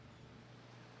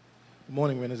Good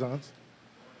morning, Renaissance.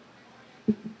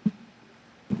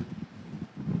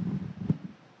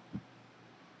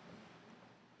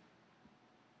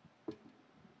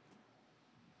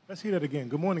 Let's hear that again.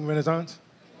 Good morning, Renaissance.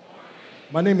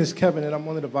 My name is Kevin, and I'm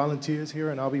one of the volunteers here,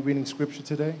 and I'll be reading scripture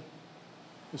today.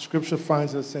 The scripture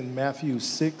finds us in Matthew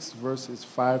 6, verses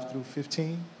 5 through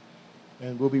 15,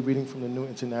 and we'll be reading from the New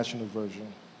International Version.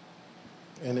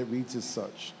 And it reads as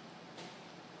such.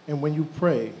 And when you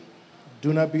pray,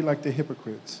 do not be like the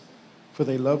hypocrites, for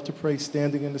they love to pray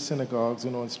standing in the synagogues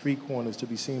and on street corners to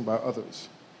be seen by others.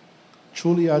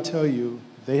 Truly I tell you,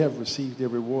 they have received their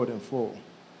reward in full.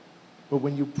 But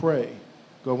when you pray,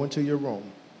 go into your room,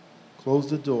 close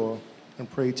the door, and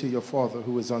pray to your Father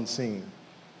who is unseen.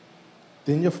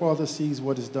 Then your Father sees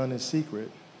what is done in secret,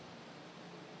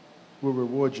 will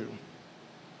reward you.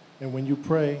 And when you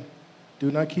pray,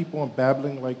 do not keep on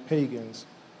babbling like pagans,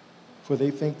 for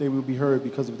they think they will be heard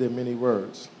because of their many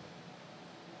words.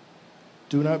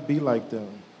 Do not be like them,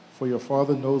 for your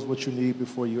Father knows what you need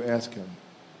before you ask him.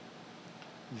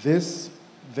 This,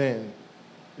 then,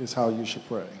 is how you should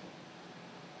pray.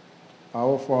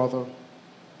 Our Father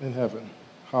in heaven,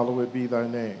 hallowed be thy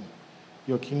name.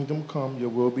 Your kingdom come, your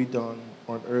will be done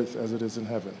on earth as it is in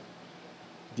heaven.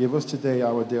 Give us today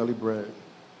our daily bread,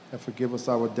 and forgive us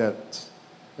our debts,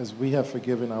 as we have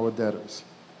forgiven our debtors.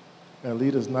 And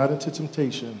lead us not into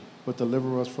temptation, but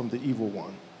deliver us from the evil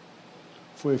one.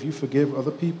 For if you forgive other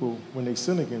people when they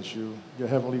sin against you, your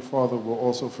heavenly Father will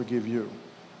also forgive you.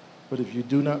 But if you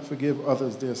do not forgive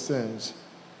others their sins,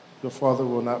 your Father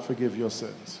will not forgive your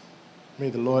sins. May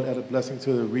the Lord add a blessing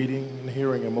to the reading and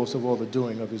hearing, and most of all, the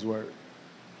doing of his word.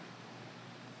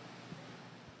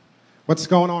 What's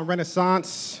going on,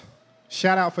 Renaissance?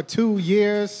 Shout out for 2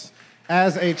 years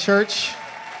as a church.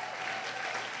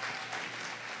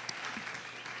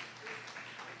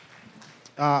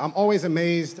 I'm always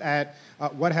amazed at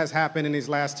what has happened in these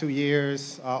last 2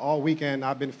 years. All weekend,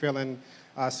 I've been feeling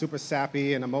super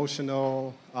sappy and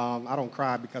emotional. I don't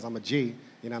cry because I'm a G,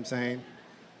 you know what I'm saying?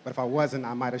 But if I wasn't,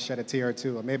 I might have shed a tear or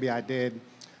two, or maybe I did.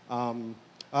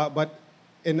 But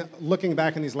in looking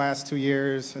back in these last 2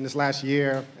 years, in this last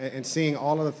year, and seeing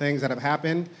all of the things that have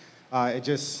happened, it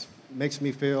just makes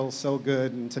me feel so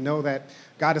good. And to know that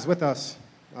God is with us.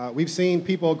 We've seen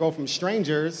people go from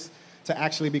strangers to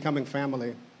actually becoming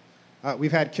family.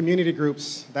 We've had community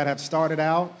groups that have started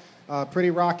out pretty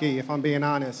rocky, if I'm being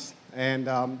honest. And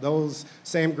those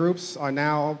same groups are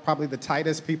now probably the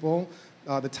tightest people,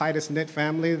 the tightest knit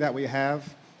family that we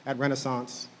have at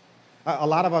Renaissance. A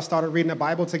lot of us started reading the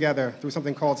Bible together through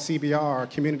something called CBR,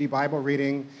 Community Bible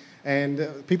Reading, and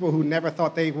people who never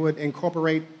thought they would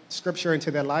incorporate Scripture into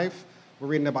their life were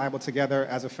reading the Bible together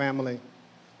as a family.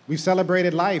 We've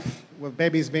celebrated life with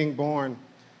babies being born,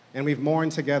 and we've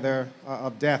mourned together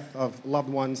of death of loved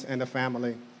ones and a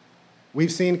family.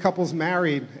 We've seen couples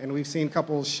married, and we've seen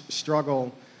couples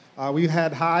struggle. We've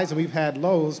had highs and we've had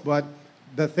lows, but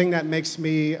the thing that makes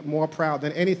me more proud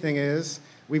than anything is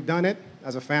we've done it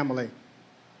as a family.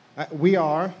 We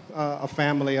are a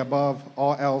family above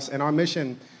all else, and our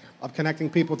mission of connecting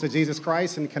people to Jesus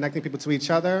Christ and connecting people to each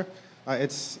other,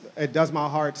 it does my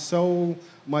heart so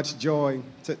much joy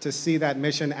to see that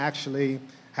mission actually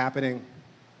happening.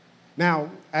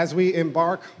 Now, as we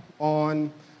embark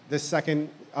on this second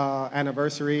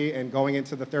anniversary and going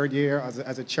into the third year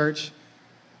as a church,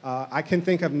 I can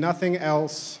think of nothing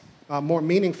else more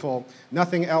meaningful,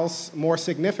 nothing else more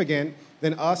significant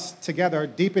than us together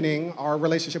deepening our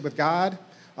relationship with God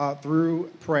through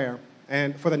prayer.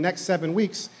 And for the next 7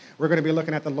 weeks, we're going to be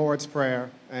looking at the Lord's Prayer.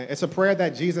 It's a prayer that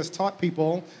Jesus taught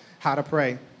people how to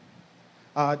pray.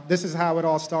 This is how it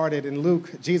all started. In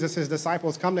Luke, Jesus'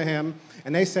 disciples come to him,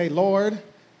 and they say, "Lord,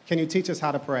 can you teach us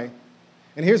how to pray?"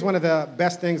 And here's one of the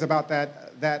best things about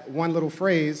that one little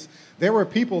phrase. There were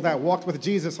people that walked with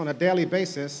Jesus on a daily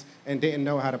basis and didn't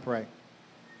know how to pray.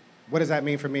 What does that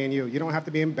mean for me and you? You don't have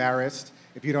to be embarrassed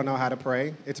if you don't know how to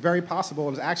pray. It's very possible,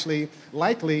 it's actually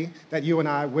likely that you and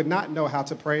I would not know how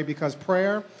to pray because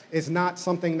prayer is not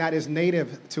something that is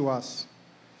native to us.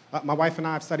 My wife and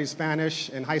I have studied Spanish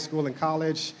in high school and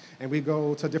college, and we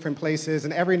go to different places,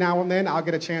 and every now and then I'll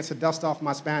get a chance to dust off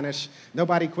my Spanish.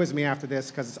 Nobody quiz me after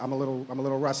this because I'm a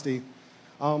little rusty.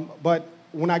 But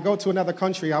when I go to another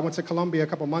country, I went to Colombia a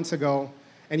couple months ago,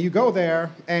 and you go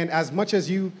there, and as much as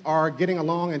you are getting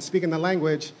along and speaking the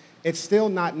language, it's still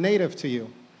not native to you.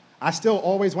 I still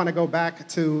always want to go back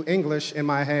to English in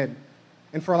my head.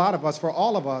 And for a lot of us, for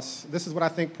all of us, this is what I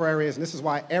think prayer is, and this is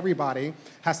why everybody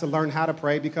has to learn how to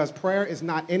pray, because prayer is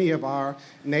not any of our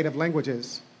native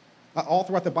languages. All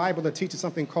throughout the Bible, it teaches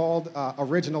something called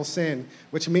original sin,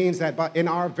 which means that in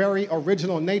our very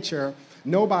original nature,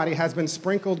 nobody has been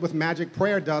sprinkled with magic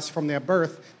prayer dust from their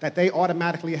birth that they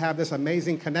automatically have this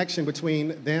amazing connection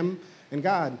between them and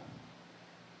God.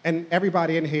 And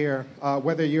everybody in here,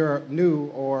 whether you're new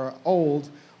or old,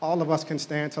 all of us can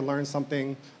stand to learn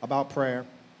something about prayer.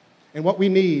 And what we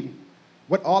need,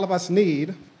 what all of us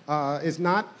need, is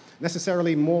not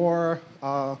necessarily more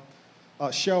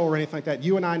show or anything like that.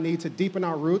 You and I need to deepen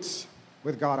our roots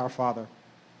with God our Father.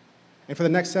 And for the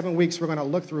next 7 weeks, we're going to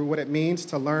look through what it means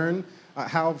to learn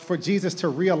how for Jesus to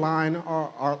realign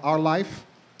our life,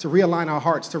 to realign our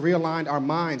hearts, to realign our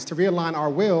minds, to realign our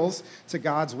wills to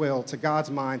God's will, to God's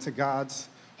mind, to God's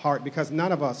heart. Because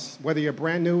none of us, whether you're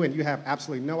brand new and you have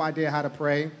absolutely no idea how to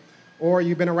pray, or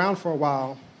you've been around for a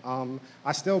while,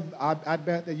 I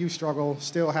bet that you struggle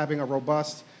still having a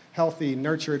robust, healthy,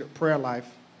 nurtured prayer life.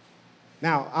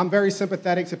 Now, I'm very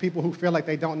sympathetic to people who feel like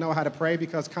they don't know how to pray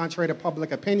because contrary to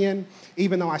public opinion,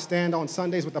 even though I stand on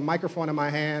Sundays with a microphone in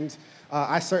my hand,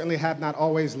 I certainly have not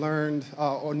always learned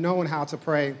or known how to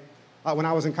pray. When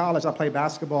I was in college, I played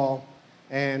basketball,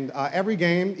 and every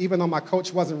game, even though my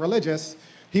coach wasn't religious,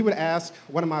 he would ask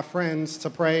one of my friends to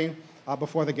pray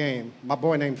before the game, my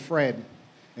boy named Fred.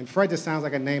 And Fred just sounds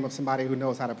like a name of somebody who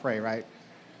knows how to pray, right?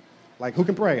 Like, who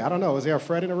can pray? I don't know. Is there a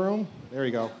Fred in the room? There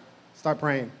you go. Start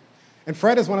praying. And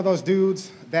Fred is one of those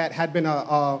dudes that had been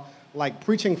like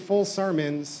preaching full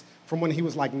sermons from when he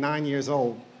was like 9 years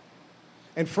old.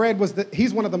 And Fred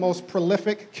he's one of the most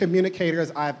prolific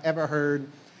communicators I've ever heard.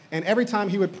 And every time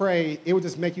he would pray, it would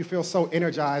just make you feel so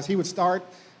energized. He would start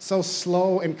so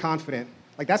slow and confident.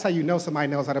 Like, that's how you know somebody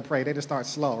knows how to pray. They just start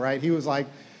slow, right? He was like,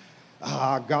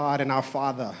 our God and our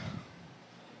Father,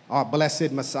 our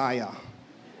blessed Messiah,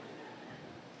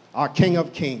 our King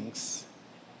of Kings.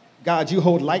 God, you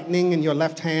hold lightning in your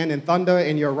left hand and thunder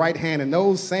in your right hand, and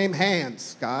those same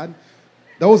hands, God,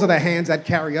 those are the hands that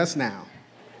carry us now.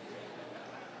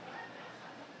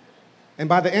 And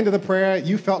by the end of the prayer,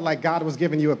 you felt like God was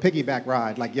giving you a piggyback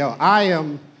ride. Like,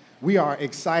 we are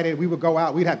excited. We would go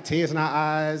out, we'd have tears in our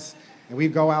eyes, and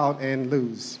we'd go out and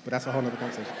lose. But that's a whole other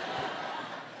conversation.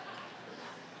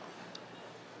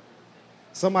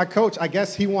 So my coach, I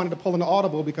guess he wanted to pull an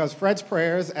audible because Fred's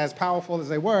prayers, as powerful as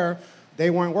they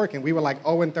weren't working. We were like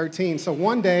 0-13. So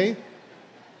one day,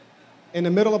 in the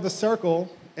middle of the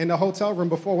circle, in the hotel room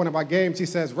before one of our games, he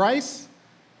says, Rice,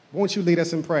 won't you lead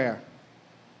us in prayer?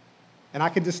 And I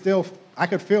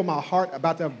could feel my heart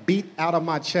about to beat out of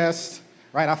my chest,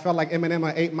 right? I felt like Eminem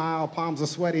on 8 Mile, palms were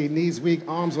sweaty, knees weak,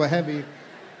 arms were heavy.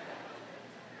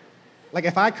 Like,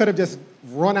 if I could have just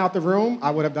run out the room,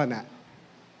 I would have done that.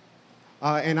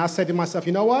 And I said to myself,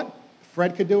 you know what?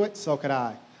 Fred could do it, so could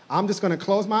I. I'm just going to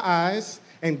close my eyes,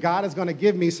 and God is going to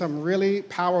give me some really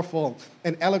powerful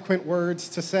and eloquent words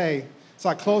to say. So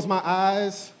I closed my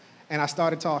eyes, and I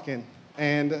started talking.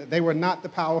 And they were not the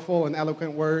powerful and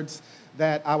eloquent words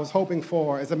that I was hoping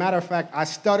for. As a matter of fact, I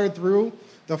stuttered through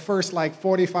the first,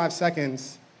 45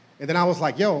 seconds. And then I was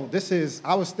like,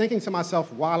 I was thinking to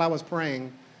myself while I was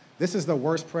praying, this is the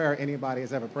worst prayer anybody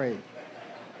has ever prayed.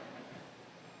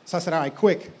 So I said, all right,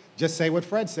 quick, just say what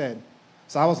Fred said.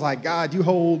 So I was like, God, you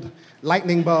hold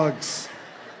lightning bugs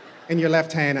in your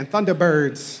left hand and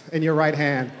thunderbirds in your right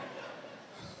hand.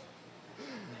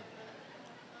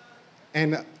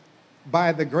 And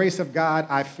by the grace of God,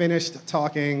 I finished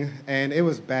talking, and it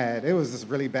was bad. It was just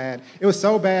really bad. It was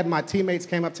so bad, my teammates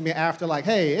came up to me after like,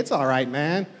 hey, it's all right,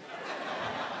 man.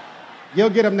 You'll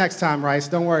get them next time, Rice.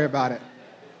 Don't worry about it.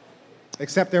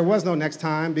 Except there was no next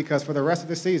time, because for the rest of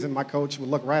the season, my coach would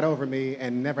look right over me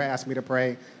and never ask me to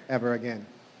pray ever again.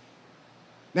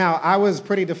 Now, I was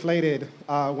pretty deflated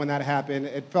when that happened.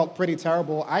 It felt pretty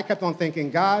terrible. I kept on thinking,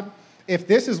 God, if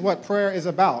this is what prayer is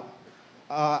about,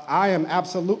 I am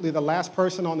absolutely the last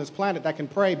person on this planet that can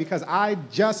pray, because I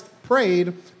just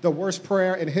prayed the worst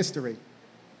prayer in history.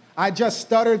 I just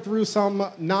stuttered through some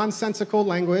nonsensical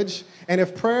language, and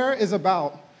if prayer is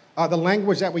about the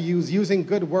language that we use, using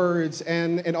good words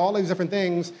and all these different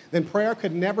things, then prayer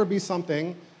could never be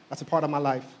something that's a part of my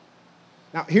life.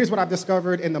 Now, here's what I've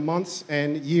discovered in the months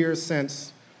and years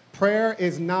since. Prayer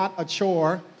is not a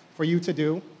chore for you to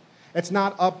do. It's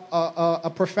not a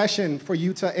profession for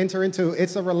you to enter into.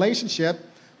 It's a relationship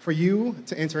for you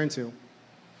to enter into.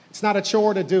 It's not a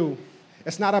chore to do.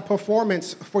 It's not a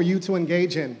performance for you to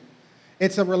engage in.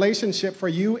 It's a relationship for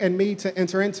you and me to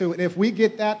enter into. And if we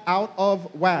get that out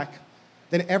of whack,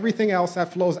 then everything else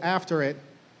that flows after it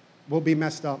will be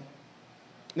messed up.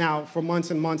 Now, for months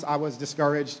and months, I was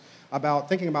discouraged about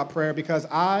thinking about prayer because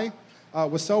I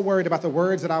was so worried about the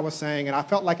words that I was saying, and I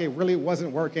felt like it really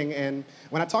wasn't working. And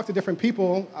when I talk to different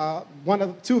people,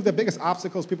 two of the biggest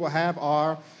obstacles people have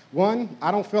are, one,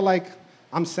 I don't feel like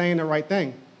I'm saying the right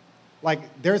thing.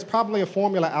 Like, there's probably a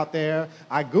formula out there.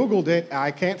 I Googled it.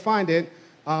 I can't find it.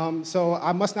 So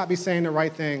I must not be saying the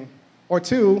right thing. Or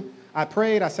two, I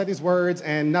prayed, I said these words,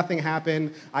 and nothing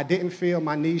happened. I didn't feel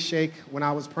my knees shake when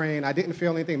I was praying. I didn't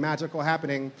feel anything magical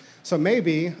happening. So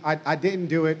maybe I didn't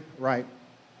do it right.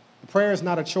 Prayer is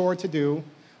not a chore to do.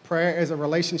 Prayer is a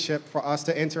relationship for us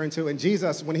to enter into. And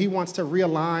Jesus, when he wants to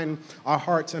realign our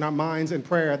hearts and our minds in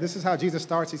prayer, this is how Jesus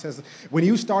starts. He says, when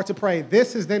you start to pray,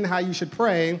 this is then how you should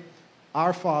pray,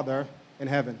 our Father in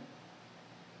heaven.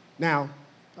 Now,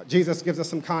 Jesus gives us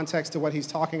some context to what he's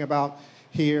talking about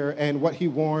here and what he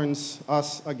warns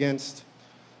us against.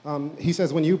 He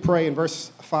says, when you pray in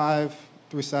verse 5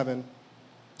 through 7,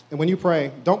 and when you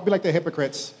pray, don't be like the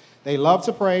hypocrites. They love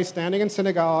to pray, standing in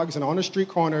synagogues and on the street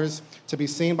corners to be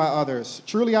seen by others.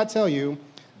 Truly, I tell you,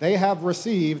 they have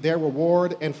received their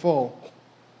reward in full.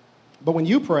 But when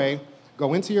you pray,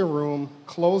 go into your room,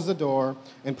 close the door,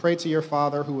 and pray to your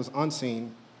Father who is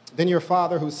unseen. Then your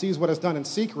Father who sees what is done in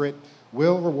secret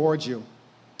will reward you.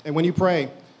 And when you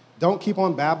pray, don't keep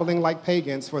on babbling like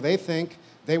pagans, for they think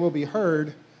they will be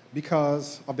heard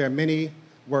because of their many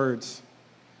words.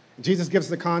 Jesus gives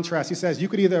the contrast. He says you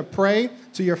could either pray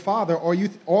to your Father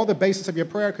or the basis of your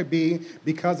prayer could be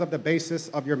because of the basis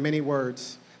of your many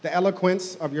words, the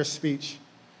eloquence of your speech.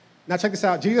 Now check this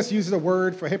out. Jesus uses a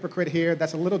word for hypocrite here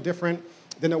that's a little different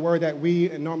than the word that we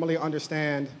normally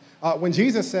understand. When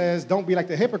Jesus says, don't be like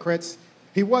the hypocrites,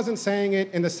 he wasn't saying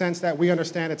it in the sense that we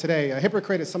understand it today. A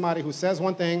hypocrite is somebody who says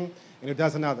one thing and who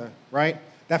does another, right?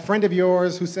 That friend of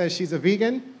yours who says she's a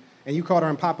vegan and you caught her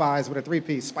in Popeyes with a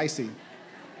 3-piece, spicy.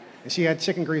 And she had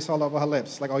chicken grease all over her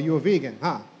lips. Like, oh, you a vegan,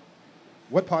 huh?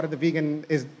 What part of the vegan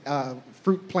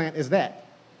fruit plant is that?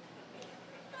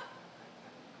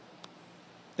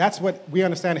 That's what we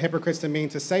understand hypocrites to mean,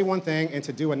 to say one thing and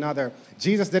to do another.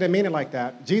 Jesus didn't mean it like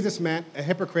that. Jesus meant a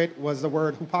hypocrite was the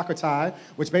word hypocritai,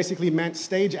 which basically meant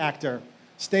stage actor,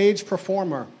 stage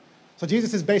performer. So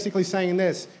Jesus is basically saying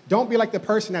this: don't be like the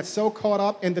person that's so caught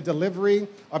up in the delivery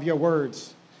of your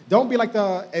words. Don't be like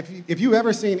if you've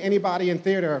ever seen anybody in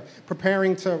theater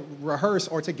preparing to rehearse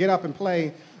or to get up and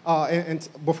play and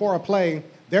before a play,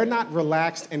 they're not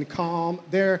relaxed and calm.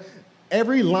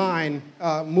 Every line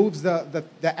moves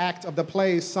the act of the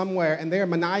play somewhere, and they're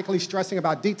maniacally stressing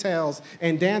about details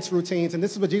and dance routines. And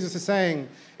this is what Jesus is saying.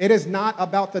 It is not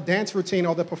about the dance routine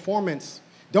or the performance.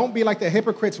 Don't be like the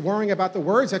hypocrites worrying about the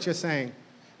words that you're saying.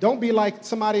 Don't be like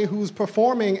somebody who's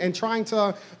performing and trying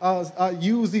to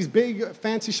use these big,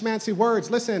 fancy, schmancy words.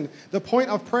 Listen, the point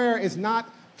of prayer is not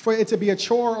for it to be a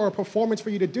chore or a performance for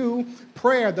you to do.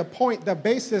 Prayer, the point, the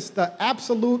basis, the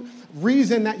absolute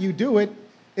reason that you do it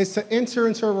is to enter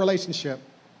into a relationship.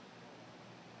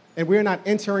 And we're not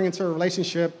entering into a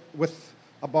relationship with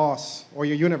a boss or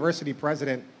your university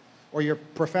president or your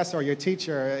professor or your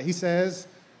teacher. He says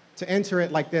to enter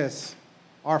it like this: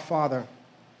 our Father.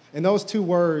 And those two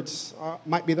words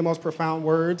might be the most profound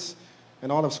words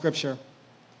in all of Scripture.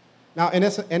 Now, in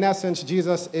essence,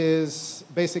 Jesus is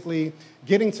basically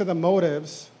getting to the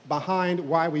motives behind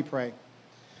why we pray.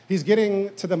 He's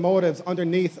getting to the motives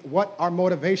underneath what our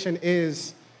motivation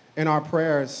is in our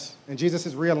prayers. And Jesus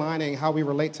is realigning how we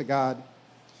relate to God.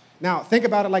 Now, think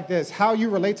about it like this. How you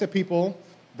relate to people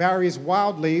varies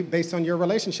wildly based on your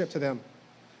relationship to them.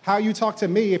 How you talk to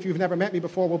me, if you've never met me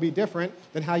before, will be different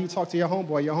than how you talk to your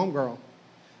homeboy, your homegirl.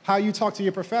 How you talk to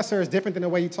your professor is different than the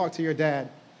way you talk to your dad.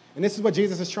 And this is what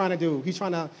Jesus is trying to do. He's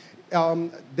trying to,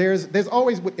 there's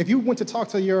always, if you went to talk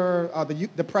to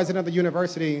the president of the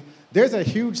university, there's a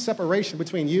huge separation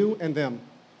between you and them.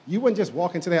 You wouldn't just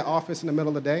walk into their office in the middle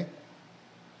of the day.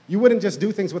 You wouldn't just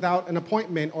do things without an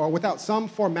appointment or without some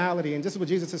formality. And this is what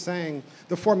Jesus is saying.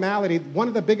 The formality, one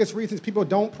of the biggest reasons people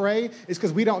don't pray is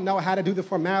because we don't know how to do the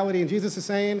formality. And Jesus is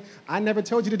saying, I never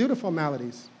told you to do the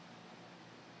formalities.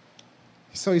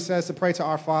 So he says to pray to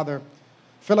our Father.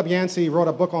 Philip Yancey wrote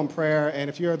a book on prayer. And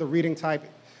if you're the reading type,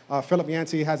 Philip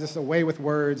Yancey has this way with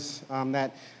words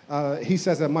that he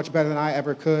says it much better than I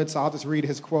ever could. So I'll just read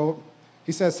his quote.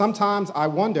 He says, sometimes I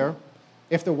wonder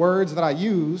if the words that I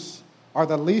use are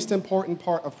the least important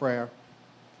part of prayer.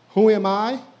 Who am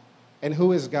I and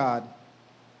who is God?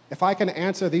 If I can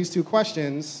answer these two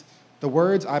questions, the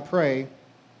words I pray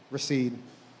recede.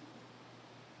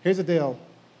 Here's the deal.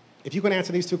 If you can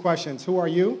answer these two questions, who are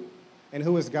you and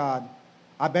who is God?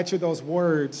 I bet you those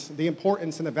words, the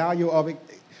importance and the value of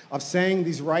saying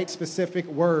these right specific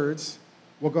words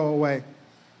will go away.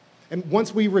 And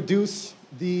once we reduce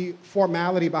the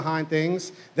formality behind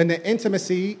things, then the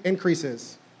intimacy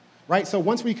increases. Right? So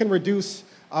once we can reduce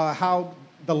how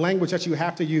the language that you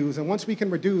have to use, and once we can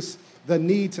reduce the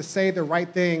need to say the right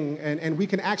thing and we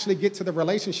can actually get to the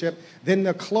relationship, then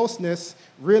the closeness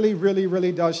really, really,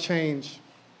 really does change.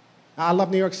 Now, I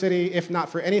love New York City, if not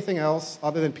for anything else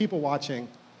other than people watching,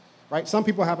 right? Some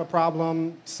people have a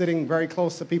problem sitting very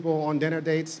close to people on dinner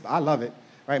dates. I love it,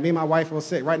 right? Me and my wife will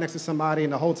sit right next to somebody,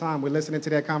 and the whole time we're listening to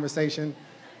their conversation.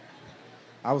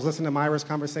 I was listening to Myra's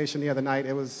conversation the other night.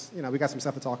 It was, we got some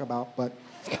stuff to talk about, but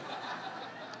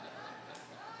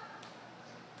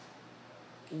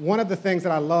one of the things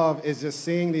that I love is just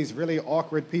seeing these really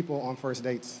awkward people on first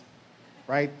dates,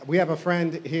 right? We have a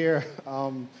friend here,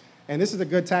 and this is a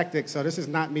good tactic, so this is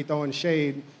not me throwing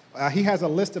shade. He has a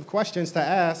list of questions to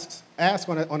ask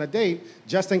on a date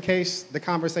just in case the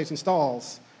conversation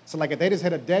stalls. So like if they just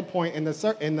hit a dead point in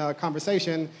the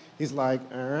conversation, he's like,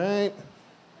 all right,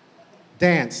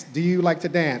 dance. Do you like to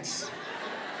dance?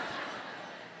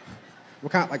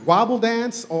 What kind, like wobble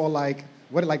dance or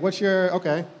what's your,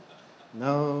 okay.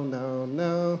 No, no,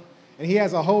 no. And he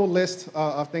has a whole list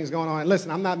of things going on. And listen,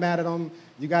 I'm not mad at him.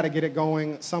 You got to get it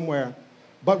going somewhere.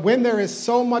 But when there is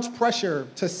so much pressure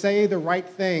to say the right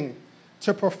thing,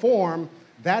 to perform,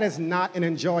 that is not an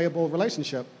enjoyable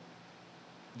relationship.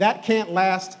 That can't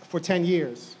last for 10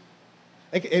 years.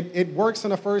 It works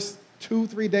on the first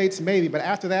 2-3 dates maybe, but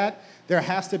after that, there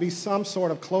has to be some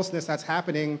sort of closeness that's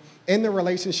happening in the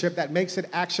relationship that makes it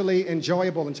actually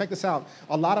enjoyable. And check this out.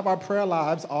 A lot of our prayer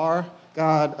lives are,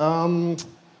 God,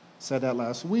 said that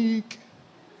last week.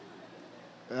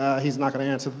 He's not going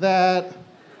to answer that.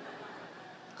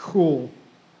 Cool.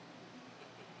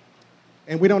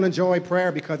 And we don't enjoy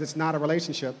prayer because it's not a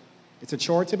relationship. It's a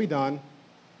chore to be done.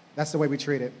 That's the way we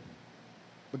treat it.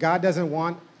 But God doesn't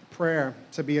want prayer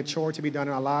to be a chore to be done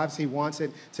in our lives. He wants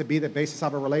it to be the basis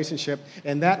of a relationship.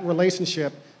 And that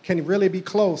relationship can really be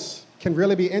close, can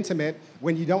really be intimate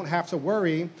when you don't have to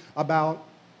worry about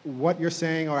what you're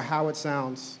saying or how it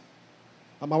sounds.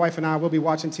 My wife and I will be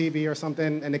watching TV or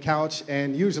something on the couch,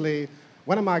 and usually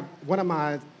one of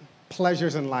my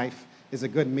pleasures in life is a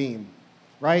good meme,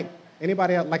 right?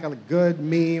 Anybody like a good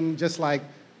meme? Just like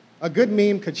a good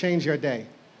meme could change your day.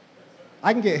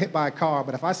 I can get hit by a car,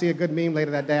 but if I see a good meme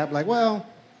later that day, I'll be like, well,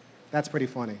 that's pretty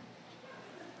funny.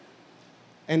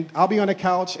 And I'll be on the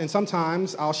couch, and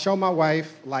sometimes I'll show my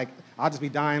wife, like, I'll just be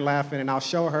dying laughing, and I'll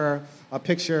show her a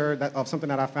picture of something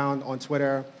that I found on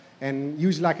Twitter. And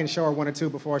usually I can show her one or two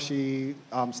before she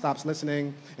stops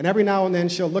listening. And every now and then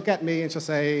she'll look at me and she'll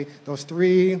say those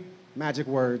 3 magic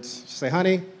words. She'll say,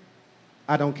 honey,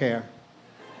 I don't care.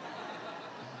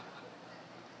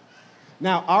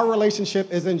 Now, our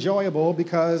relationship is enjoyable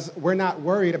because we're not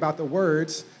worried about the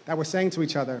words that we're saying to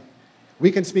each other.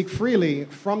 We can speak freely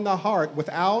from the heart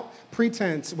without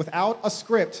pretense, without a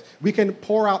script. We can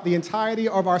pour out the entirety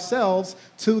of ourselves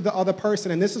to the other person.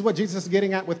 And this is what Jesus is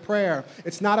getting at with prayer.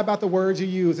 It's not about the words you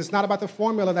use. It's not about the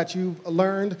formula that you've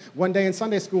learned one day in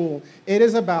Sunday school. It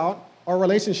is about our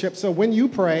relationship. So when you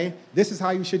pray, this is how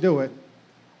you should do it.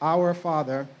 Our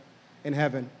Father in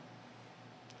heaven.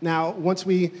 Now, once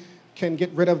we can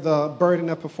get rid of the burden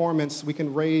of performance, we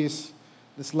can raise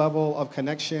this level of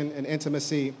connection and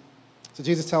intimacy. So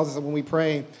Jesus tells us that when we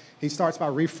pray, he starts by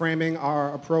reframing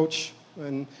our approach.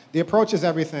 And the approach is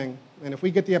everything. And if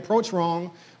we get the approach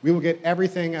wrong, we will get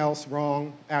everything else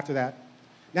wrong after that.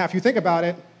 Now, if you think about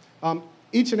it,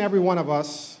 each and every one of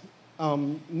us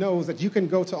knows that you can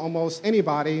go to almost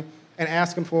anybody and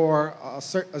ask them for a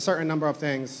certain number of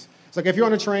things. It's like if you're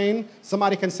on a train,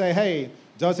 somebody can say, hey,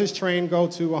 does this train go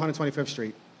to 125th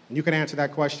Street? And you can answer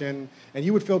that question, and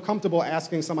you would feel comfortable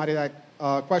asking somebody that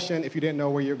question if you didn't know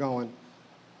where you're going.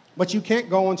 But you can't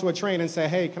go onto a train and say,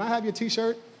 hey, can I have your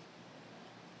T-shirt?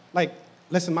 Like,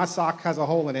 listen, my sock has a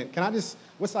hole in it. Can I just,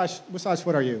 what size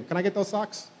foot are you? Can I get those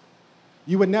socks?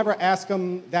 You would never ask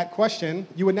them that question.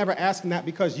 You would never ask them that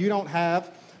because you don't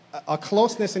have a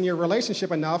closeness in your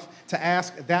relationship enough to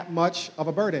ask that much of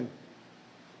a burden.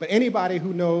 But anybody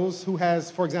who knows, who has,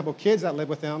 for example, kids that live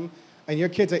with them, and your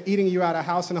kids are eating you out of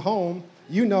house and home,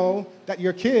 you know that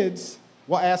your kids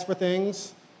will ask for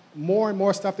things, more and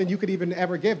more stuff than you could even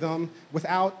ever give them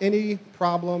without any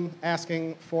problem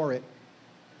asking for it.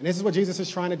 And this is what Jesus is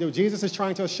trying to do. Jesus is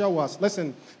trying to show us,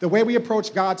 listen, the way we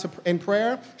approach God in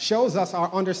prayer shows us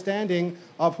our understanding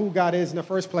of who God is in the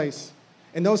first place.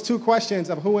 And those 2 questions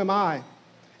of who am I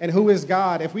and who is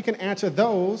God, if we can answer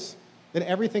those, then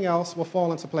everything else will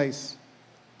fall into place.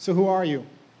 So who are you?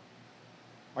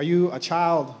 Are you a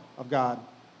child of God?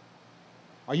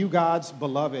 Are you God's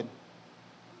beloved?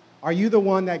 Are you the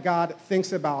one that God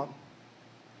thinks about?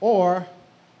 Or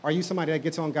are you somebody that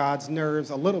gets on God's nerves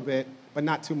a little bit, but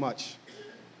not too much?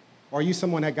 Or are you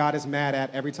someone that God is mad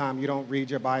at every time you don't read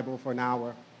your Bible for an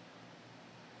hour?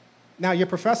 Now, your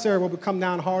professor will come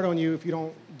down hard on you if you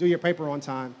don't do your paper on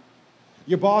time.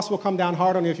 Your boss will come down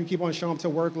hard on you if you keep on showing up to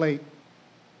work late.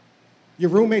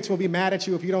 Your roommates will be mad at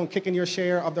you if you don't kick in your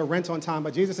share of the rent on time.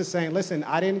 But Jesus is saying, listen,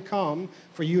 I didn't come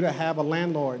for you to have a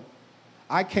landlord.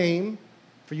 I came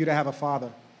for you to have a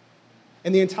father.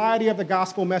 And the entirety of the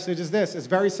gospel message is this. It's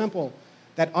very simple,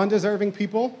 that undeserving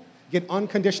people get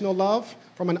unconditional love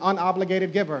from an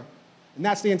unobligated giver. And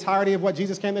that's the entirety of what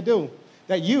Jesus came to do.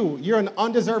 That you're an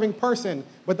undeserving person,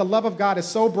 but the love of God is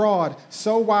so broad,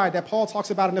 so wide, that Paul talks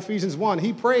about in Ephesians 1.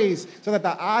 He prays so that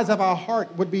the eyes of our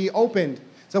heart would be opened,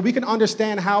 so we can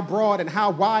understand how broad and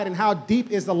how wide and how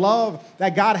deep is the love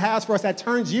that God has for us, that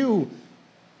turns you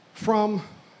from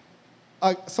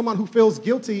someone who feels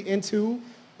guilty into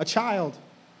a child.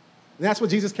 And that's what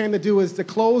Jesus came to do, is to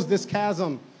close this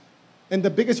chasm. And the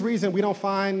biggest reason we don't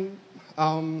find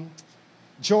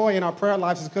joy in our prayer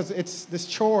lives is because it's this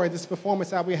chore, this performance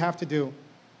that we have to do.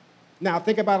 Now,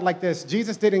 think about it like this.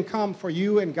 Jesus didn't come for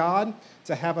you and God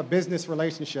to have a business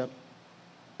relationship.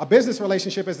 A business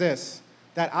relationship is this,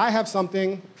 that I have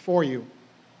something for you.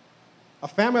 A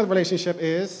family relationship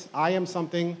is I am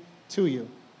something to you.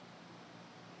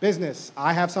 Business,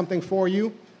 I have something for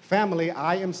you. Family,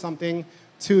 I am something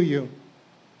to you.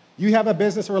 You have a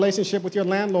business relationship with your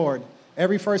landlord.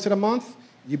 Every first of the month,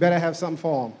 you better have something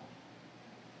for them.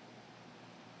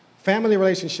 Family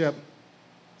relationship,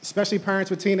 especially parents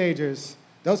with teenagers,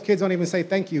 those kids don't even say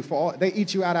thank you for all. They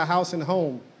eat you out of house and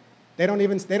home. They don't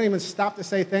even stop to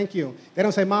say thank you. They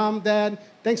don't say, Mom, Dad,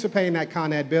 thanks for paying that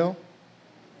Con Ed bill.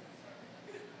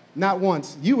 Not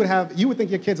once. You would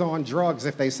think your kids are on drugs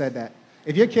if they said that.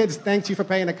 If your kids thanked you for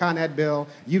paying the Con Ed bill,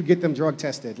 you'd get them drug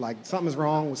tested. Like, something's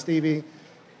wrong with Stevie.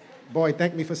 Boy,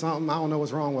 thank me for something. I don't know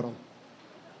what's wrong with him.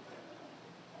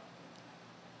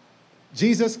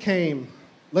 Jesus came.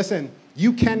 Listen,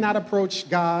 you cannot approach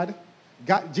God.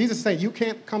 Jesus is saying you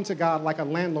can't come to God like a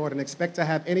landlord and expect to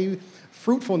have any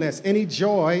fruitfulness, any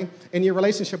joy in your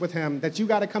relationship with him, that you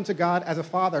got to come to God as a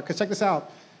father. Because check this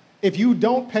out. If you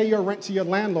don't pay your rent to your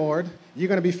landlord, you're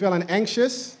going to be feeling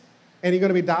anxious and you're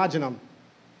going to be dodging them.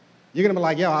 You're going to be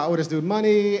like, yo, I owe this dude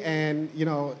money, and,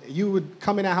 you would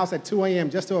come in our house at 2 a.m.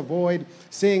 just to avoid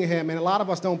seeing him. And a lot of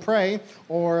us don't pray,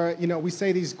 or, we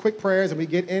say these quick prayers, and we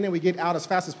get in and we get out as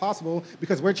fast as possible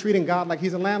because we're treating God like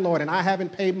he's a landlord, and I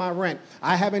haven't paid my rent.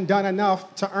 I haven't done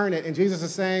enough to earn it. And Jesus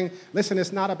is saying, listen,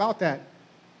 it's not about that.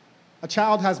 A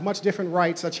child has much different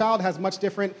rights. A child has much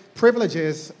different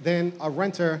privileges than a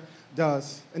renter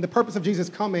does. And the purpose of Jesus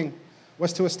coming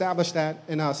was to establish that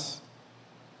in us.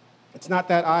 It's not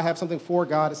that I have something for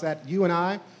God, it's that you and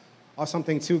I are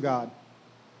something to God.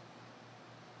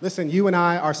 Listen, you and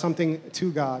I are something to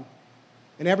God.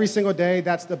 And every single day,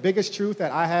 that's the biggest truth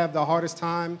that I have the hardest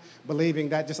time believing,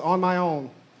 that just on my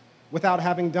own, without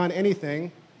having done anything,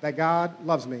 that God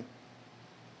loves me.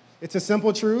 It's a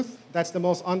simple truth. That's the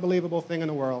most unbelievable thing in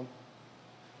the world.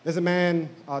 There's a man,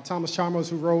 Thomas Chalmers,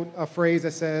 who wrote a phrase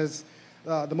that says,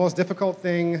 the most difficult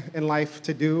thing in life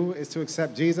to do is to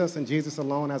accept Jesus and Jesus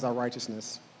alone as our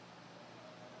righteousness.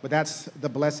 But that's the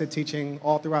blessed teaching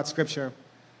all throughout Scripture.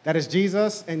 That is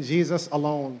Jesus and Jesus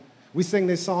alone. We sing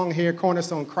this song here,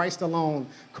 Cornerstone, Christ alone,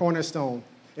 Cornerstone.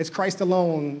 It's Christ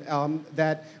alone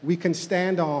that we can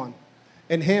stand on.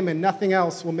 And him and nothing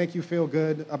else will make you feel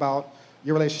good about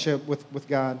your relationship with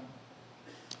God.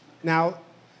 Now,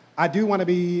 I do want to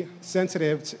be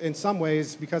sensitive in some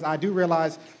ways because I do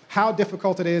realize how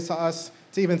difficult it is to us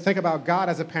to even think about God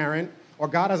as a parent or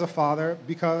God as a father,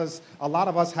 because a lot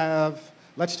of us have,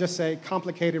 let's just say,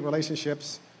 complicated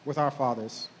relationships with our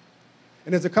fathers.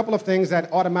 And there's a couple of things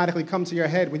that automatically come to your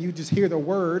head when you just hear the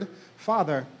word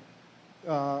father.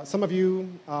 Some of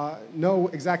you know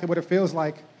exactly what it feels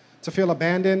like to feel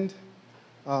abandoned,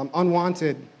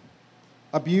 unwanted,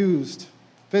 abused,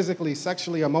 physically,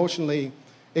 sexually, emotionally,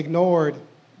 ignored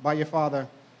by your father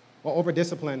or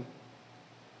over-disciplined.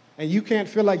 And you can't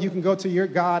feel like you can go to your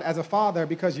God as a father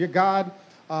because your God,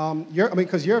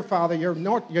 because your father, your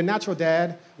natural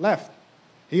dad left.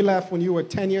 He left when you were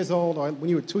 10 years old or when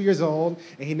you were 2 years old,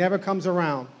 and he never comes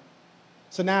around.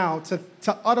 So now,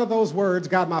 to utter those words,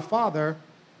 God, my father,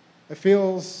 it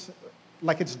feels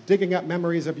like it's digging up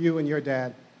memories of you and your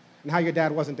dad and how your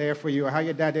dad wasn't there for you or how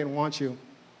your dad didn't want you.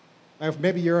 If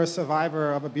maybe you're a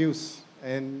survivor of abuse,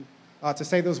 and to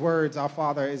say those words, our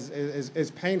father,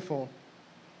 is painful.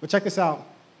 But check this out.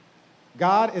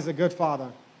 God is a good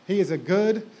father. He is a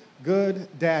good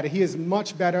dad. He is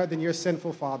much better than your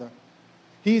sinful father.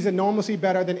 He's enormously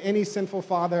better than any sinful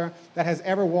father that has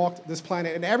ever walked this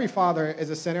planet. And every father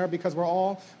is a sinner because we're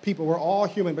all people. We're all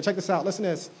human. But check this out. Listen to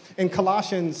this. In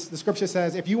Colossians, the scripture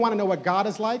says, if you want to know what God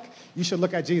is like, you should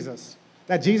look at Jesus.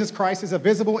 that Jesus Christ is a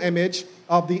visible image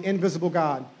of the invisible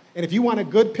God. And if you want a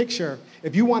good picture,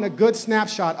 if you want a good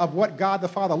snapshot of what God the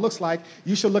Father looks like,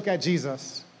 you should look at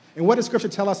Jesus. And what does Scripture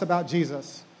tell us about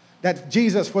Jesus? That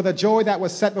Jesus, for the joy that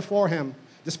was set before him,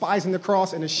 despising the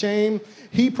cross and the shame,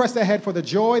 he pressed ahead for the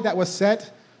joy that was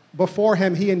set before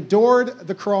him. He endured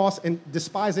the cross and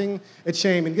despising its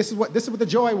shame. And this is what the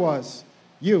joy was.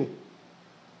 You.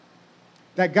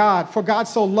 That God, for God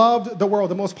so loved the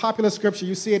world, the most popular scripture,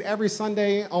 you see it every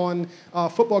Sunday on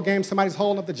football games, somebody's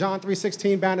holding up the John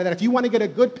 3:16 banner, that if you want to get a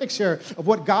good picture of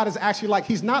what God is actually like,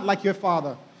 he's not like your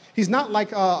father. He's not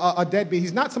like a deadbeat.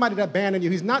 He's not somebody that abandoned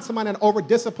you. He's not somebody that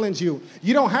over-disciplines you.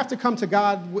 You don't have to come to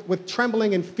God with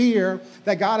trembling and fear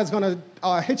that God is going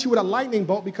to hit you with a lightning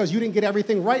bolt because you didn't get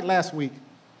everything right last week.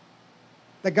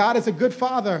 That God is a good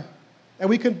father, and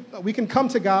we can come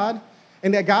to God,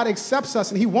 and that God accepts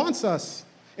us and he wants us.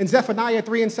 In Zephaniah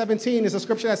 3:17 is a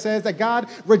scripture that says that God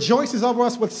rejoices over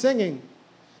us with singing.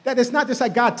 That it's not just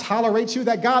that God tolerates you,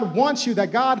 that God wants you,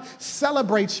 that God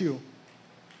celebrates you.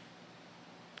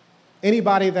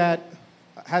 Anybody that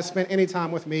has spent any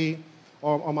time with me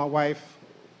or my wife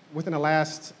within the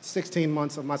last 16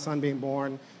 months of my son being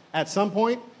born, at some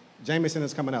point, Jameson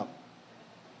is coming up.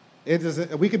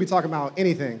 We could be talking about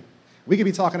anything. We could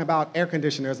be talking about air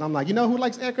conditioners. And I'm like, you know who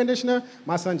likes air conditioner?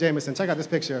 My son Jameson. Check out this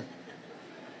picture.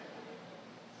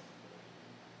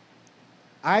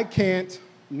 I can't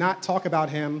not talk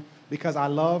about him because I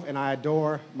love and I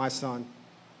adore my son.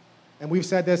 And we've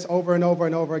said this over and over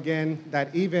and over again,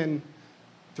 that even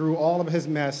through all of his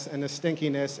mess and the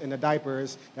stinkiness and the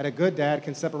diapers, that a good dad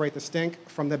can separate the stink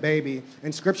from the baby.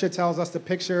 And Scripture tells us the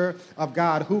picture of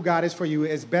God, who God is for you,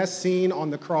 is best seen on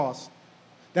the cross.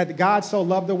 That God so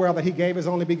loved the world that he gave his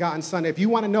only begotten son. If you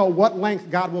want to know what length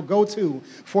God will go to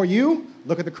for you,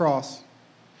 look at the cross.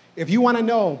 If you want to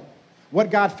know what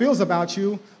God feels about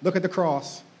you, look at the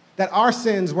cross. That our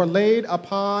sins were laid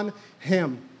upon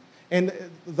him. And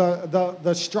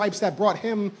the stripes that brought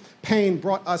him pain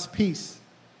brought us peace.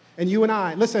 And you and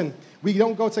I, listen, we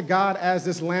don't go to God as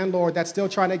this landlord that's still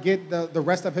trying to get the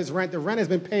rest of his rent. The rent has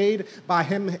been paid by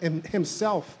him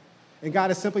himself. And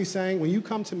God is simply saying, when you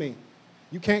come to me,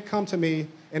 you can't come to me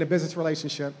in a business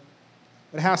relationship.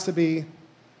 It has to be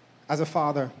as a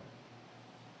father.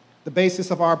 The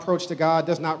basis of our approach to God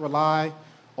does not rely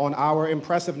on our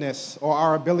impressiveness or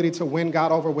our ability to win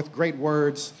God over with great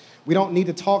words. We don't need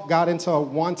to talk God into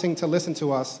wanting to listen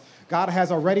to us. God has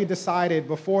already decided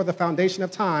before the foundation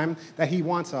of time that he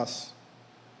wants us.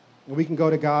 And we can go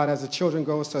to God as a child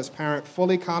goes to his parent,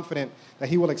 fully confident that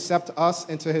he will accept us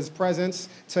into his presence,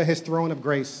 to his throne of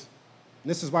grace. And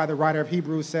this is why the writer of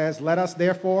Hebrews says, let us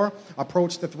therefore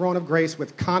approach the throne of grace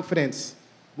with confidence,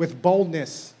 with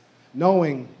boldness,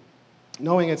 knowing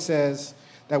it says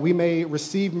that we may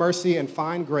receive mercy and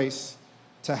find grace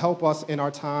to help us in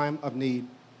our time of need.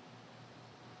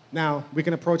 Now, we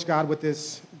can approach God with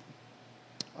this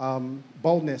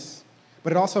boldness,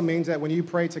 but it also means that when you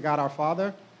pray to God our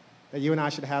Father, that you and I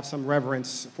should have some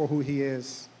reverence for who he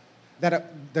is.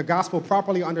 That the gospel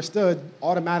properly understood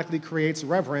automatically creates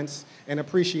reverence and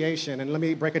appreciation. And let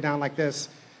me break it down like this.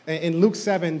 In Luke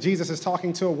 7, Jesus is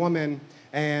talking to a woman,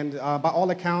 and by all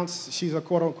accounts, she's a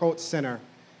quote-unquote sinner.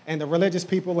 And the religious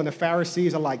people and the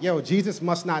Pharisees are like, yo, Jesus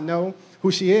must not know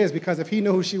who she is, because if he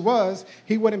knew who she was,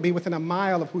 he wouldn't be within a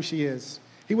mile of who she is.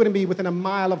 He wouldn't be within a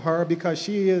mile of her because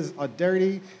she is a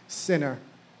dirty sinner.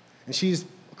 And she's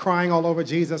crying all over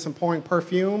Jesus and pouring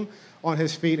perfume on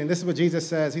his feet. And this is what Jesus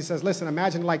says. He says, listen,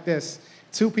 imagine like this.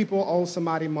 Two people owe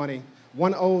somebody money.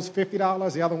 One owes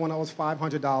 $50, the other one owes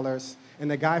 $500,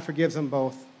 and the guy forgives them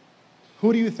both.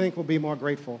 Who do you think will be more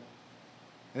grateful?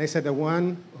 And they said, the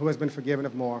one who has been forgiven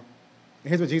of more. And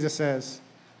here's what Jesus says.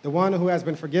 The one who has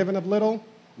been forgiven of little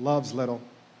loves little.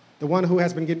 The one who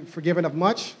has been forgiven of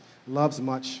much loves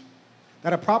much.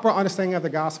 That a proper understanding of the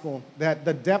gospel, that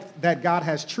the depth that God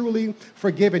has truly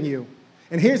forgiven you.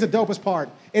 And here's the dopest part.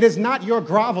 It is not your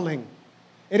groveling.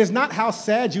 It is not how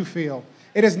sad you feel.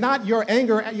 It is not your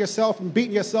anger at yourself and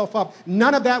beating yourself up.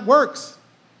 None of that works.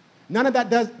 None of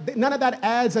that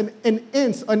adds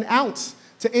an ounce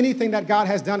to anything that God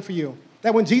has done for you.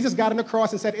 That when Jesus got on the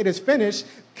cross and said, it is finished,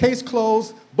 case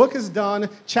closed, book is done,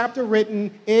 chapter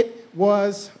written, it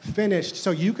was finished.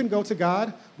 So you can go to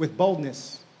God with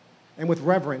boldness and with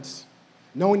reverence,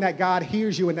 knowing that God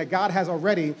hears you and that God has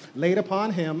already laid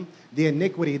upon him the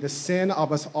iniquity, the sin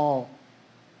of us all.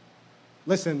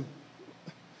 Listen,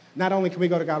 not only can we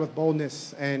go to God with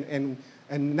boldness, and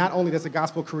not only does the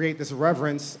gospel create this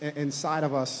reverence inside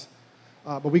of us,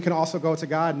 but we can also go to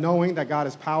God knowing that God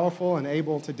is powerful and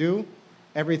able to do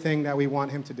everything that we want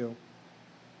him to do.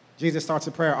 Jesus starts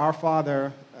a prayer, our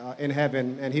Father, in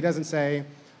heaven. And he doesn't say,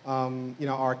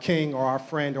 our king or our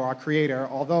friend or our creator,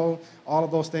 although all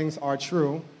of those things are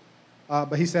true.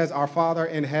 But he says our Father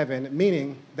in heaven,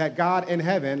 meaning that God in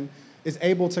heaven is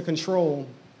able to control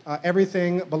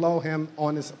everything below him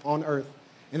on earth,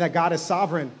 and that God is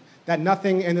sovereign, that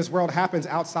nothing in this world happens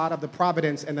outside of the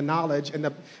providence and the knowledge and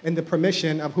the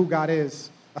permission of who God is.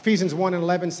 Ephesians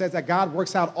 1:11 says that God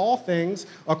works out all things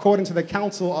according to the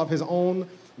counsel of his own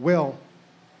will.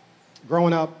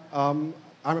 Growing up,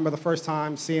 I remember the first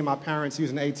time seeing my parents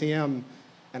use an ATM,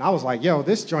 and I was like, yo,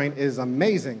 this joint is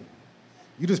amazing.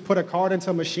 You just put a card into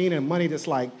a machine and money just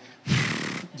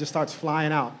just starts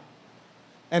flying out.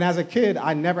 And as a kid,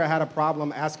 I never had a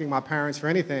problem asking my parents for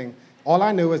anything. All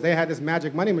I knew is they had this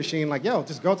magic money machine, like, yo,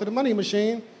 just go to the money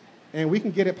machine and we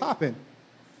can get it popping.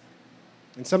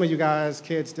 And some of you guys,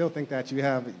 kids, still think that you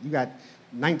got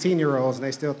 19-year-olds and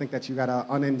they still think that you got an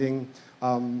unending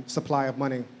supply of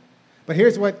money. But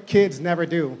here's what kids never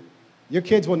do. Your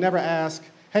kids will never ask,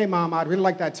 hey, Mom, I'd really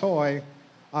like that toy.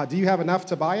 Do you have enough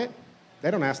to buy it? They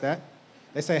don't ask that.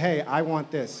 They say, hey, I want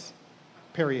this,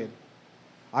 period.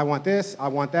 I want this, I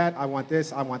want that, I want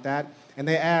this, I want that. And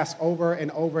they ask over and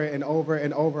over and over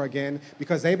and over again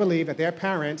because they believe that their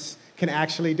parents can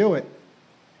actually do it.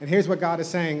 And here's what God is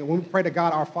saying. When we pray to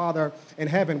God, our Father in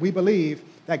heaven, we believe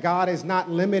that God is not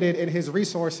limited in his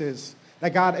resources,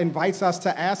 that God invites us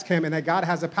to ask him, and that God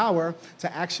has the power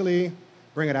to actually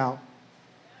bring it out.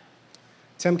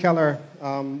 Tim Keller,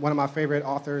 one of my favorite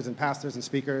authors and pastors and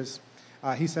speakers,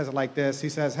 he says it like this. He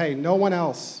says, hey, no one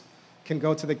else can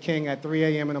go to the king at 3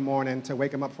 a.m. in the morning to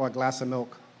wake him up for a glass of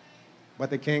milk, but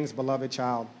the king's beloved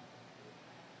child.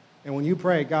 And when you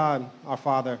pray, God, our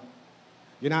Father,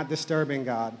 you're not disturbing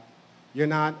God. You're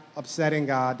not upsetting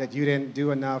God that you didn't do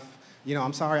enough.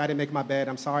 I'm sorry I didn't make my bed.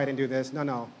 I'm sorry I didn't do this.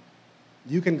 No.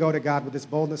 You can go to God with this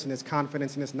boldness and this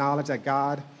confidence and this knowledge that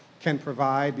God can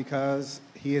provide because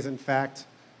he is, in fact,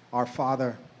 our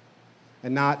Father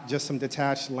and not just some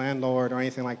detached landlord or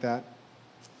anything like that.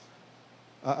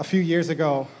 A few years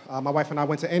ago, my wife and I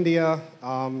went to India.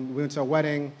 We went to a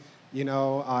wedding,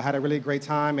 had a really great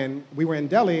time. And we were in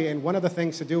Delhi, and one of the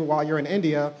things to do while you're in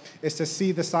India is to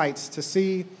see the sights, to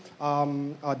see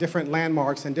different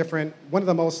landmarks and one of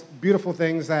the most beautiful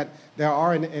things that there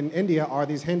are in India are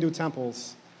these Hindu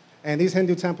temples. And these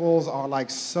Hindu temples are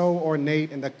like so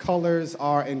ornate, and the colors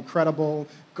are incredible,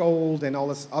 gold and all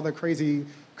this other crazy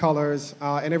colors.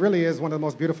 And it really is one of the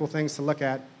most beautiful things to look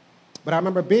at. But I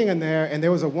remember being in there, and there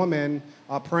was a woman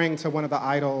praying to one of the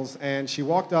idols, and she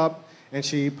walked up, and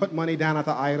she put money down at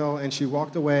the idol, and she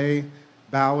walked away,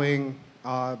 bowing,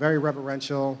 very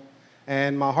reverential,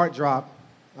 and my heart dropped,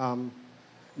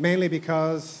 mainly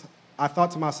because I thought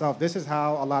to myself, this is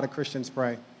how a lot of Christians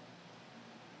pray.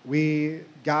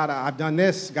 I've done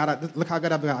this, God, look how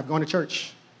good I've gone to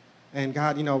church, and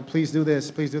God, please do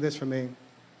this for me.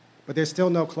 But there's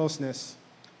still no closeness.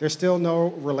 There's still no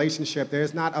relationship.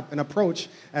 There's not an approach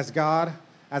as God,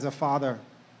 as a Father.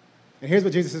 And here's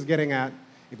what Jesus is getting at.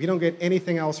 If you don't get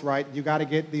anything else right, you got to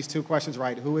get these two questions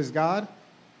right. Who is God?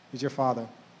 He's your Father.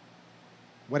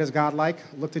 What is God like?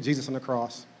 Look to Jesus on the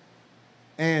cross.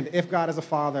 And if God is a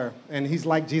Father, and he's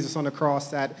like Jesus on the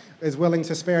cross that is willing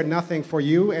to spare nothing for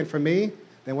you and for me,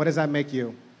 then what does that make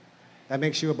you? That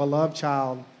makes you a beloved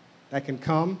child that can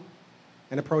come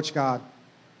and approach God.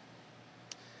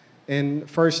 In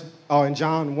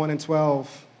John 1:12,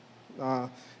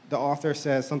 the author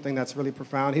says something that's really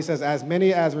profound. He says, as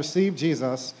many as received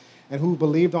Jesus and who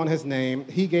believed on his name,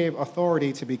 he gave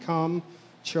authority to become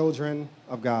children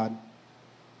of God.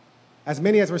 As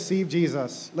many as received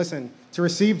Jesus, listen, to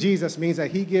receive Jesus means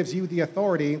that he gives you the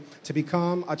authority to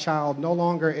become a child. No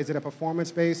longer is it a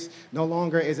performance base. No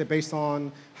longer is it based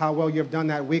on how well you've done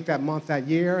that week, that month, that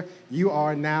year. You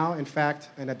are now, in fact,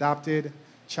 an adopted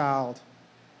child.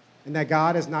 And that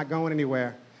God is not going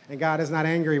anywhere, and God is not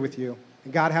angry with you,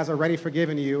 and God has already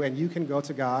forgiven you, and you can go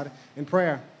to God in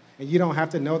prayer. And you don't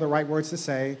have to know the right words to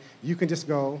say. You can just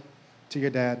go to your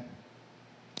dad.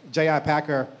 J.I.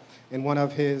 Packer, in one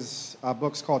of his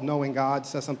books called Knowing God,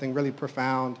 says something really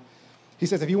profound. He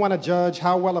says, if you want to judge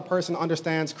how well a person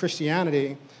understands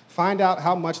Christianity, find out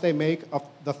how much they make of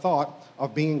the thought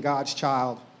of being God's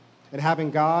child and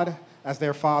having God as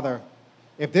their Father.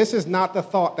 If this is not the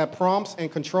thought that prompts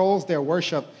and controls their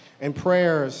worship and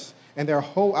prayers and their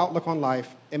whole outlook on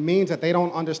life, it means that they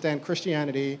don't understand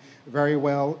Christianity very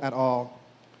well at all.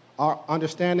 Our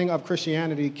understanding of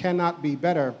Christianity cannot be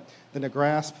better than the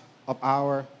grasp of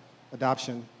our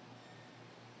adoption.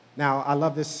 Now, I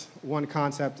love this one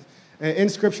concept. In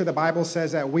Scripture, the Bible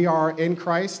says that we are in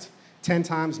Christ 10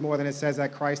 times more than it says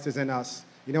that Christ is in us.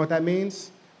 You know what that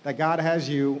means? that God has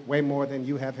you way more than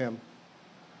you have him.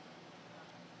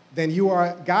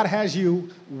 God has you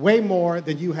way more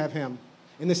than you have him.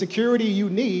 And the security you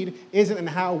need isn't in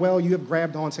how well you have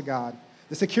grabbed onto God.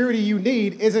 The security you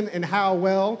need isn't in how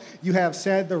well you have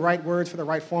said the right words for the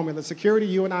right formula. The security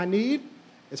you and I need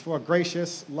is for a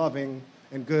gracious, loving,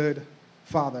 and good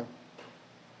Father.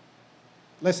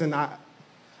 Listen,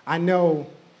 I know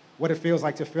what it feels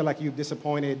like to feel like you've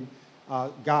disappointed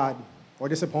God or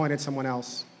disappointed someone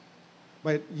else.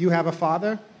 But you have a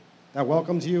Father that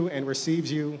welcomes you and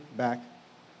receives you back.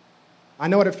 I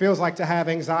know what it feels like to have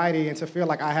anxiety and to feel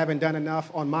like I haven't done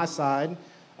enough on my side,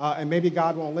 and maybe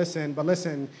God won't listen. But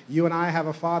listen, you and I have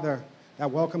a Father that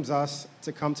welcomes us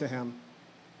to come to him.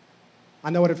 I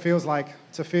know what it feels like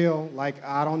to feel like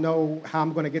I don't know how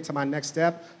I'm going to get to my next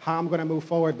step, how I'm going to move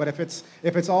forward. But if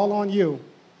it's all on you,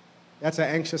 that's an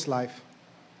anxious life.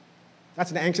 That's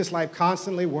an anxious life,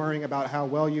 constantly worrying about how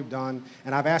well you've done.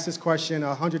 And I've asked this question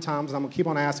 100 times, and I'm going to keep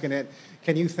on asking it.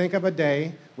 Can you think of a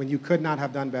day when you could not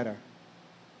have done better?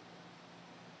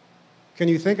 Can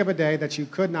you think of a day that you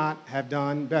could not have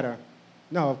done better?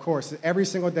 No, of course. Every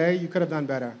single day you could have done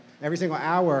better. Every single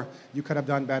hour you could have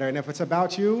done better. And if it's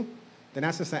about you, then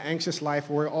that's just an anxious life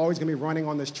where we're always going to be running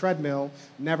on this treadmill,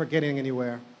 never getting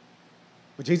anywhere.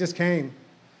 But Jesus came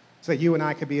so that you and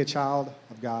I could be a child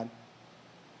of God.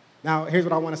 Now, here's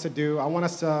what I want us to do. I want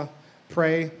us to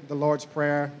pray the Lord's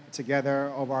Prayer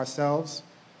together over ourselves.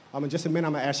 In just a minute,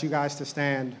 I'm going to ask you guys to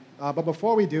stand. But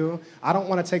before we do, I don't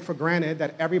want to take for granted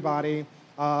that everybody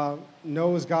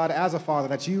knows God as a Father,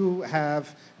 that you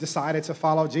have decided to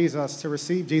follow Jesus, to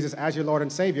receive Jesus as your Lord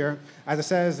and Savior. As it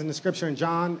says in the scripture in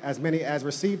John, as many as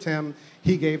received him,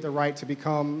 he gave the right to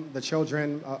become the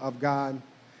children of God.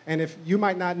 And if you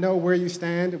might not know where you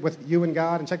stand with you and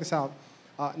God, and check this out,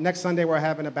 next Sunday, we're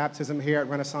having a baptism here at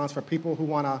Renaissance for people who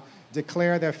want to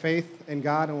declare their faith in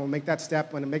God and will make that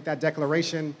step and make that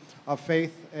declaration of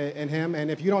faith in him. And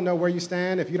if you don't know where you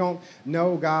stand, if you don't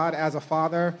know God as a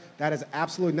Father, that is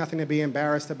absolutely nothing to be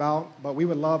embarrassed about. But we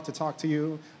would love to talk to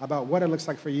you about what it looks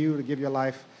like for you to give your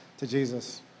life to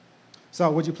Jesus.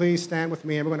 So would you please stand with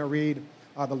me, and we're going to read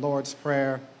the Lord's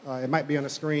Prayer. It might be on the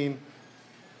screen.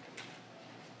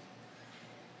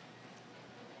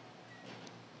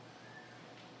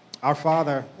 Our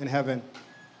Father in heaven,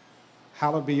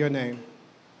 hallowed be your name.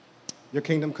 Your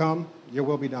kingdom come, your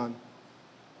will be done,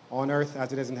 on earth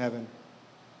as it is in heaven.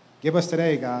 Give us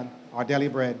today, God, our daily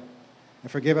bread,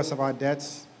 and forgive us of our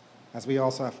debts as we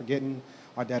also have forgiven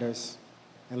our debtors.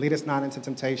 And lead us not into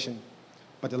temptation,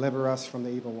 but deliver us from the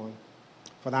evil one.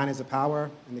 For thine is the power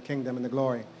and the kingdom and the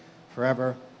glory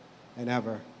forever and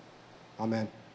ever. Amen.